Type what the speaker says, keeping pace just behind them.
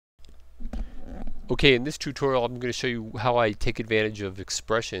Okay, in this tutorial I'm going to show you how I take advantage of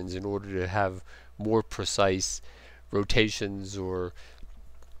expressions in order to have more precise rotations or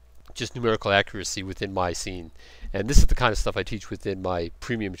just numerical accuracy within my scene. And this is the kind of stuff I teach within my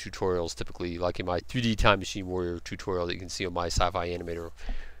premium tutorials, typically like in my 3D Time Machine Warrior tutorial that you can see on my sci-fi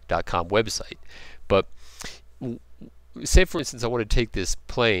animator.com website. But say for instance I want to take this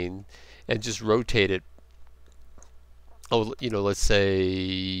plane and just rotate it, let's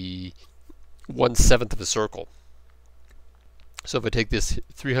say 1/7 of a circle. So if I take this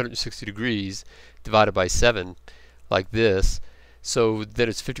 360 degrees divided by 7 like this, so then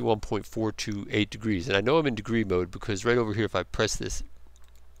it's 51.428 degrees. And I know I'm in degree mode because right over here, if I press this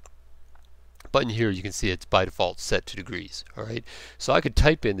button here, you can see it's by default set to degrees. Alright, so I could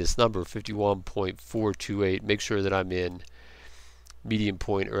type in this number 51.428, make sure that I'm in median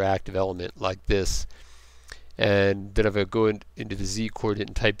point or active element like this, and then if I go into the Z coordinate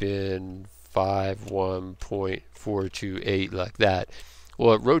and type in 51.428 like that,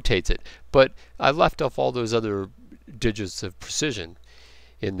 well, it rotates it, but I left off all those other digits of precision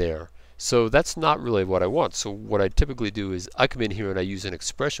in there, so that's not really what I want. So what I typically do is I come in here and I use an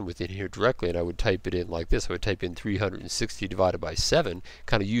expression within here directly, and I would type it in like this. I would type in 360 divided by 7,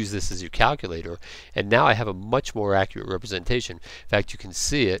 kind of use this as your calculator, and now I have a much more accurate representation. In fact, you can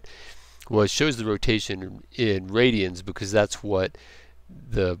see it. Well, it shows the rotation in radians because that's what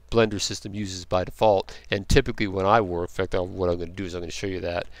the Blender system uses by default. And typically when I work, in fact, what I'm going to do is I'm going to show you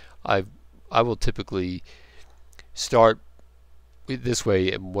that I will typically start this way,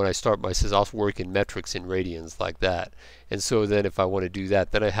 and when I start my says I'll work in metrics in radians like that. And so then if I want to do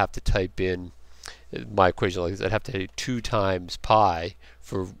that, then I have to type in my equation like this. I'd have to take 2 times pi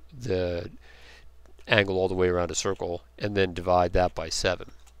for the angle all the way around a circle, and then divide that by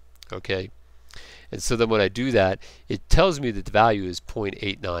 7. Okay, and so then when I do that, it tells me that the value is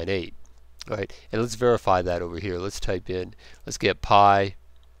 0.898. Right, and let's verify that over here. Let's type in, let's get pi,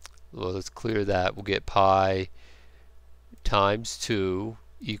 well, let's clear that. We'll get pi times 2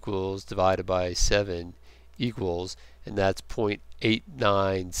 equals divided by 7 equals, and that's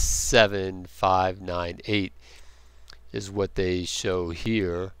 0.897598 is what they show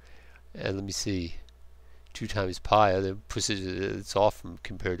here. And let me see, 2 times pi, the precision, it's off from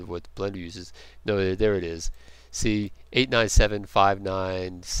compared to what Blender uses. No, there it is. See,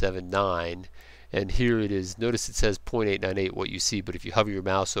 8975979, and here it is. Notice it says 0.898 what you see, but if you hover your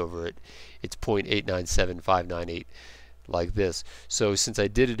mouse over it, it's 0.897598 like this. So since I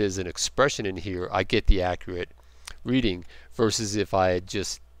did it as an expression in here, I get the accurate reading, versus if I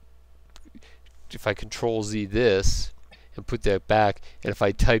control Z this and put that back, and if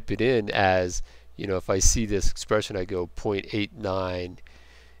I type it in as, if I see this expression, I go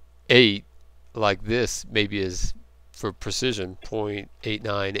 0.898 like this, maybe as for precision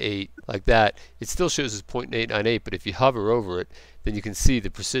 0.898 like that, it still shows as 0.898, but if you hover over it, then you can see the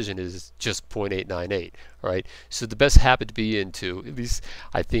precision is just 0.898. Right? So the best habit to be into, at least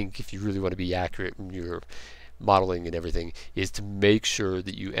I think, if you really want to be accurate in your modeling and everything, is to make sure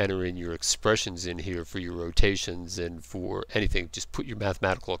that you enter in your expressions in here for your rotations and for anything. Just put your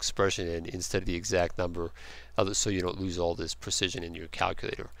mathematical expression in instead of the exact number, so you don't lose all this precision in your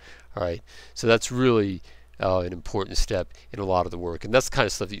calculator. Alright, so that's really an important step in a lot of the work, and that's the kind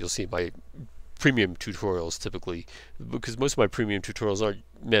of stuff that you'll see in my premium tutorials typically, because most of my premium tutorials aren't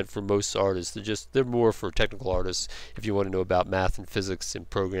meant for most artists. They're more for technical artists if you want to know about math and physics and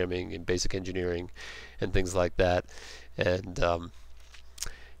programming and basic engineering and things like that. And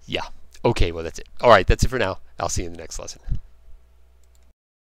yeah, okay, well, that's it. Alright, that's it for now. I'll see you in the next lesson.